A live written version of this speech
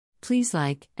Please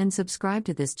like and subscribe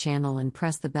to this channel and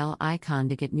press the bell icon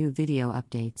to get new video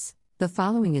updates. The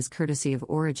following is courtesy of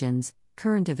Origins,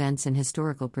 Current Events and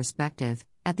Historical Perspective,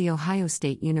 at The Ohio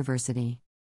State University.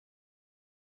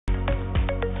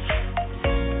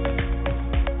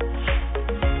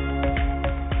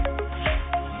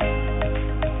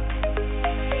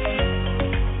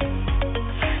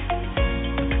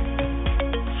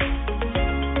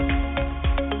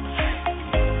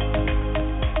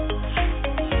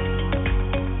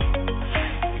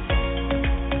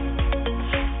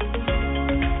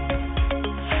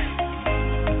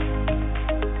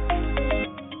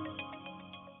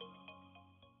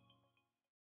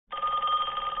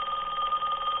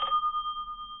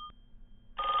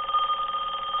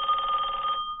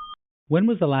 When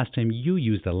was the last time you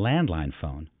used a landline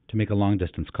phone to make a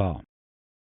long-distance call?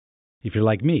 If you're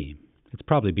like me, it's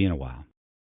probably been a while.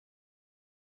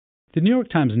 The New York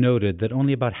Times noted that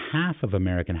only about half of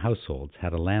American households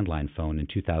had a landline phone in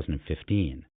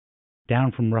 2015,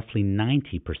 down from roughly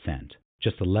 90%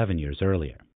 just 11 years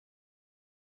earlier.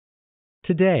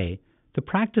 Today, the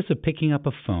practice of picking up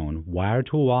a phone wired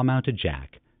to a wall-mounted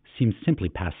jack seems simply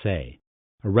passé,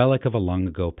 a relic of a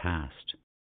long-ago past.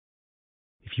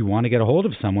 If you want to get a hold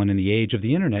of someone in the age of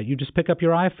the internet, you just pick up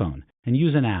your iPhone and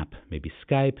use an app, maybe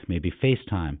Skype, maybe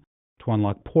FaceTime, to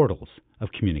unlock portals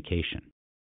of communication.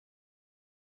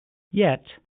 Yet,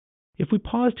 if we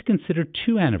pause to consider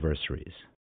two anniversaries,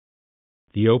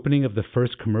 the opening of the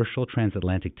first commercial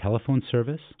transatlantic telephone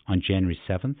service on January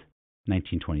 7,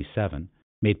 1927,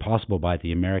 made possible by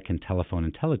the American Telephone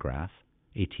and Telegraph,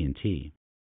 AT&T,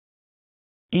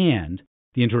 and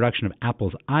the introduction of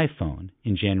Apple's iPhone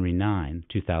in January 9,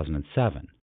 2007,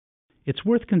 it's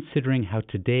worth considering how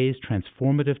today's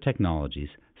transformative technologies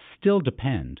still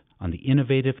depend on the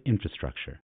innovative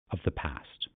infrastructure of the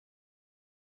past.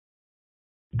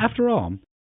 After all,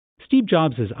 Steve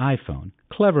Jobs' iPhone,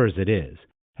 clever as it is,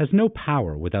 has no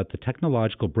power without the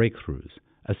technological breakthroughs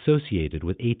associated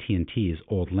with AT&T's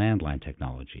old landline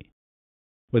technology.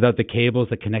 Without the cables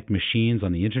that connect machines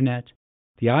on the internet,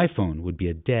 the iPhone would be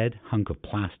a dead hunk of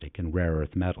plastic and rare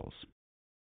earth metals.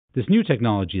 This new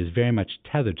technology is very much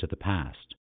tethered to the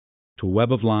past, to a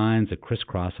web of lines that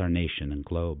crisscross our nation and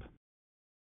globe.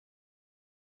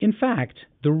 In fact,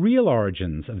 the real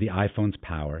origins of the iPhone's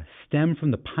power stem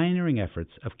from the pioneering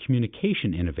efforts of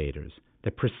communication innovators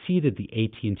that preceded the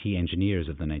AT&T engineers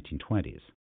of the 1920s.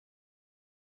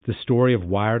 The story of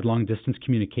wired long-distance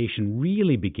communication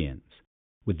really begins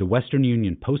with the Western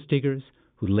Union post diggers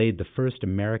who laid the first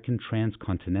American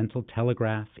transcontinental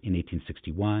telegraph in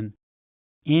 1861,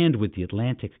 and with the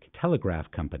Atlantic Telegraph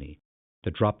Company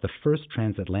that dropped the first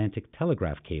transatlantic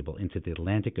telegraph cable into the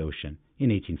Atlantic Ocean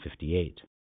in 1858.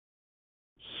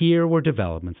 Here were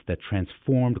developments that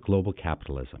transformed global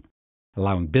capitalism,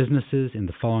 allowing businesses in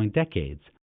the following decades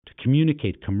to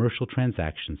communicate commercial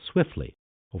transactions swiftly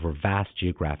over vast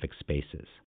geographic spaces.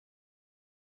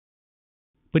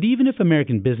 But even if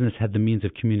American business had the means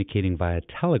of communicating via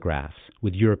telegraphs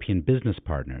with European business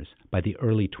partners by the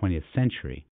early 20th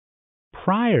century,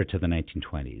 prior to the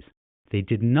 1920s, they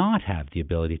did not have the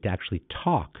ability to actually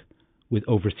talk with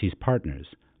overseas partners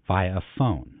via a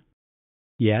phone.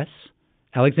 Yes,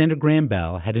 Alexander Graham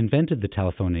Bell had invented the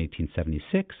telephone in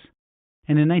 1876,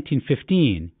 and in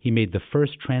 1915 he made the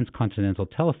first transcontinental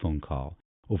telephone call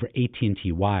over AT&T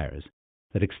wires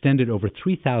that extended over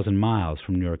 3,000 miles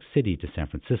from New York City to San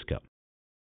Francisco.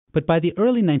 But by the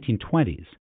early 1920s,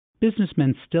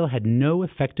 businessmen still had no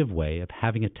effective way of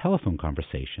having a telephone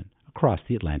conversation across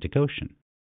the Atlantic Ocean.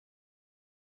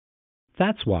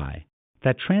 That's why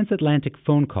that transatlantic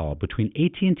phone call between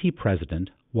AT&T President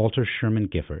Walter Sherman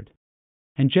Gifford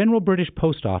and General British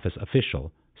Post Office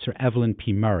official Sir Evelyn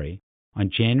P. Murray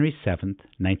on January 7,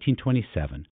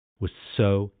 1927, was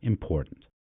so important.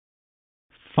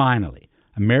 Finally,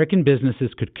 American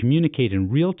businesses could communicate in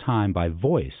real time by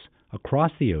voice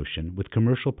across the ocean with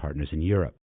commercial partners in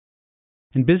Europe.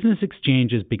 And business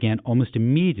exchanges began almost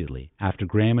immediately after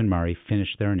Graham and Murray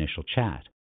finished their initial chat,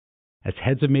 as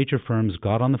heads of major firms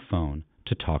got on the phone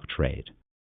to talk trade.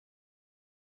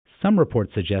 Some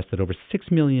reports suggest that over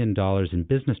 $6 million in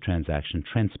business transactions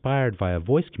transpired via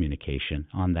voice communication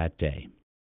on that day.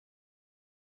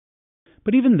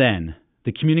 But even then,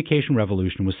 the communication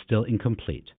revolution was still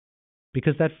incomplete,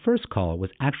 because that first call was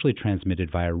actually transmitted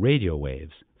via radio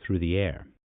waves through the air.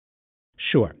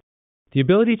 Sure, the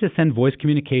ability to send voice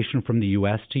communication from the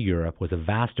U.S. to Europe was a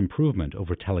vast improvement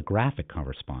over telegraphic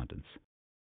correspondence.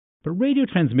 But radio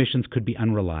transmissions could be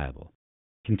unreliable,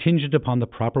 contingent upon the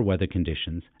proper weather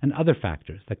conditions and other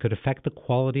factors that could affect the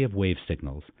quality of wave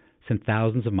signals sent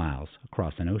thousands of miles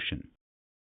across an ocean.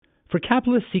 For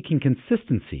capitalists seeking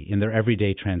consistency in their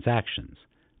everyday transactions,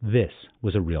 this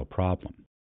was a real problem.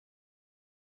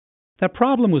 That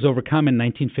problem was overcome in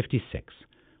 1956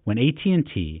 when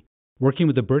AT&T, working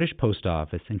with the British Post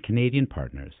Office and Canadian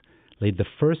partners, laid the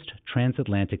first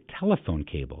transatlantic telephone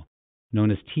cable known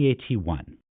as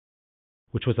TAT-1,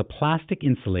 which was a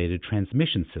plastic-insulated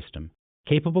transmission system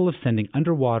capable of sending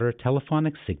underwater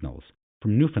telephonic signals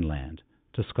from Newfoundland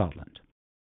to Scotland.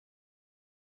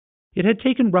 It had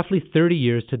taken roughly 30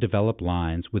 years to develop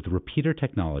lines with repeater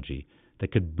technology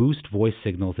that could boost voice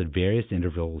signals at various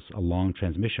intervals along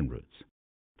transmission routes,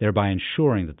 thereby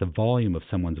ensuring that the volume of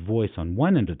someone's voice on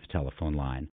one end of the telephone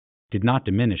line did not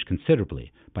diminish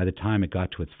considerably by the time it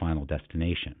got to its final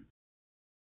destination.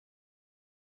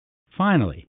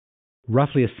 Finally,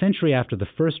 roughly a century after the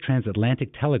first transatlantic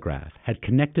telegraph had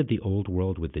connected the old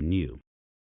world with the new,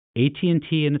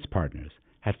 AT&T and its partners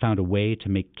had found a way to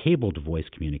make cabled voice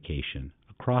communication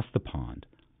across the pond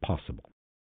possible.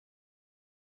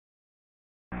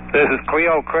 This is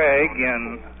Cleo Craig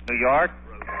in New York,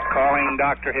 calling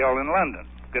Dr. Hill in London.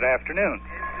 Good afternoon.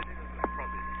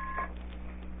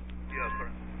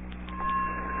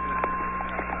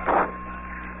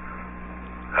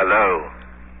 Hello.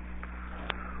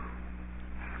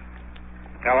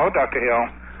 Hello, Dr. Hill.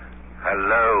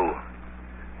 Hello,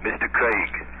 Mr.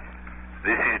 Craig.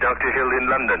 This is Dr. Hill in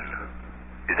London.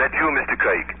 Is that you, Mr.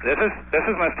 Craig? This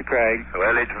is Mr. Craig.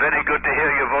 Well, it's very good to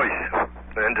hear your voice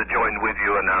and to join with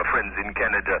you and our friends in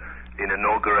Canada in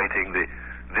inaugurating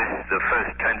the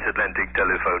first transatlantic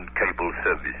telephone cable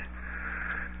service.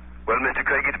 Well, Mr.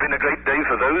 Craig, it's been a great day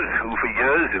for those who for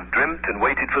years have dreamt and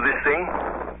waited for this thing.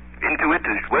 Into it,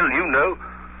 as well you know,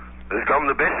 has come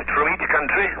the best from each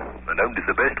country, and only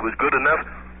the best was good enough.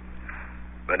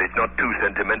 And it's not too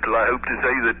sentimental, I hope to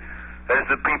say, that as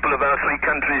the people of our three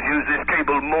countries use this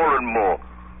cable more and more,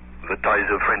 the ties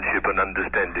of friendship and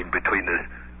understanding between us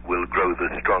will grow the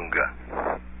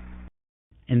stronger.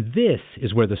 And this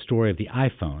is where the story of the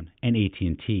iPhone and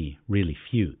AT&T really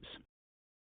fuse.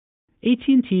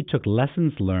 AT&T took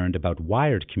lessons learned about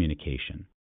wired communication,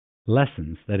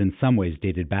 lessons that in some ways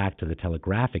dated back to the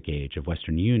telegraphic age of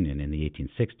Western Union in the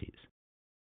 1860s,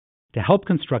 to help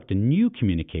construct a new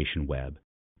communication web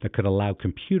that could allow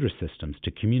computer systems to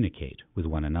communicate with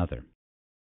one another.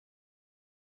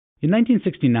 In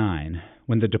 1969,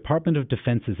 when the Department of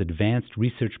Defense's Advanced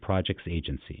Research Projects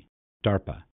Agency,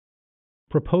 DARPA,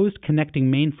 proposed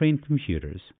connecting mainframe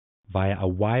computers via a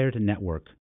wired network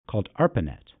called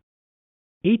ARPANET,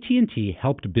 AT&T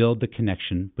helped build the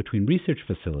connection between research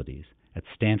facilities at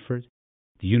Stanford,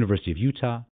 the University of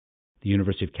Utah, the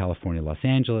University of California, Los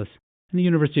Angeles, and the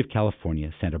University of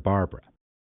California, Santa Barbara.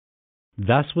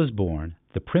 Thus was born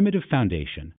the primitive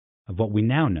foundation of what we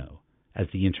now know as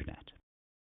the Internet.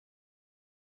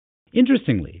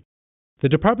 Interestingly, the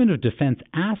Department of Defense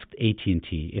asked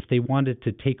AT&T if they wanted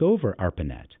to take over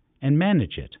ARPANET and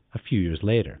manage it a few years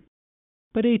later,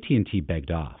 but AT&T begged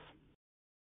off.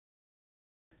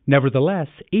 Nevertheless,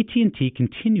 AT&T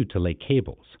continued to lay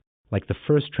cables, like the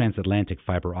first transatlantic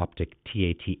fiber optic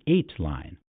TAT-8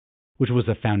 line, which was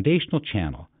a foundational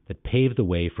channel that paved the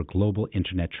way for global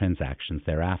Internet transactions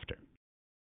thereafter.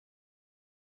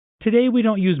 Today, we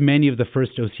don't use many of the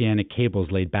first oceanic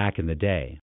cables laid back in the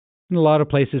day. In a lot of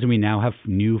places, we now have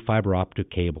new fiber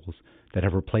optic cables that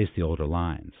have replaced the older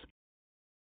lines.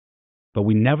 But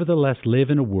we nevertheless live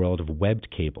in a world of webbed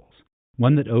cables,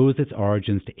 one that owes its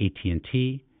origins to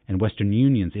AT&T and Western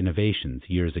Union's innovations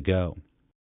years ago.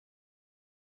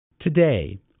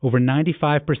 Today, over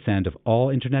 95% of all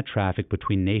Internet traffic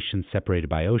between nations separated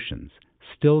by oceans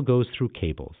still goes through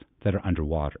cables that are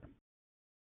underwater.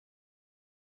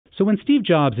 So when Steve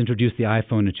Jobs introduced the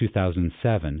iPhone in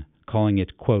 2007, calling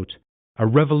it, quote, a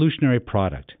revolutionary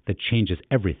product that changes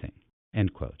everything,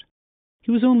 end quote, he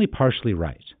was only partially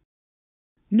right.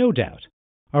 No doubt,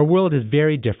 our world is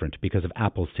very different because of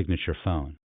Apple's signature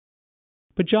phone.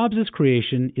 But Jobs'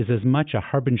 creation is as much a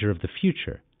harbinger of the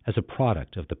future as a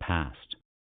product of the past.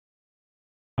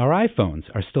 Our iPhones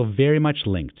are still very much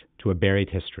linked to a buried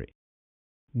history,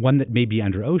 one that may be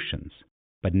under oceans,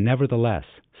 but nevertheless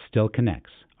still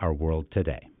connects our world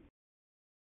today.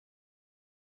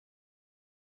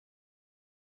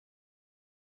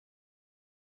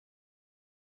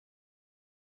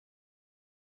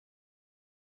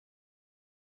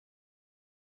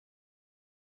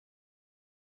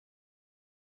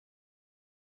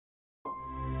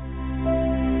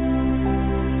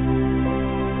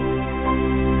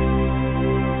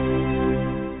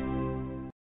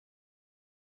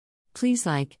 Please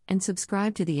like and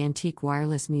subscribe to the Antique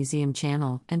Wireless Museum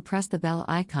channel and press the bell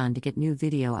icon to get new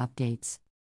video updates.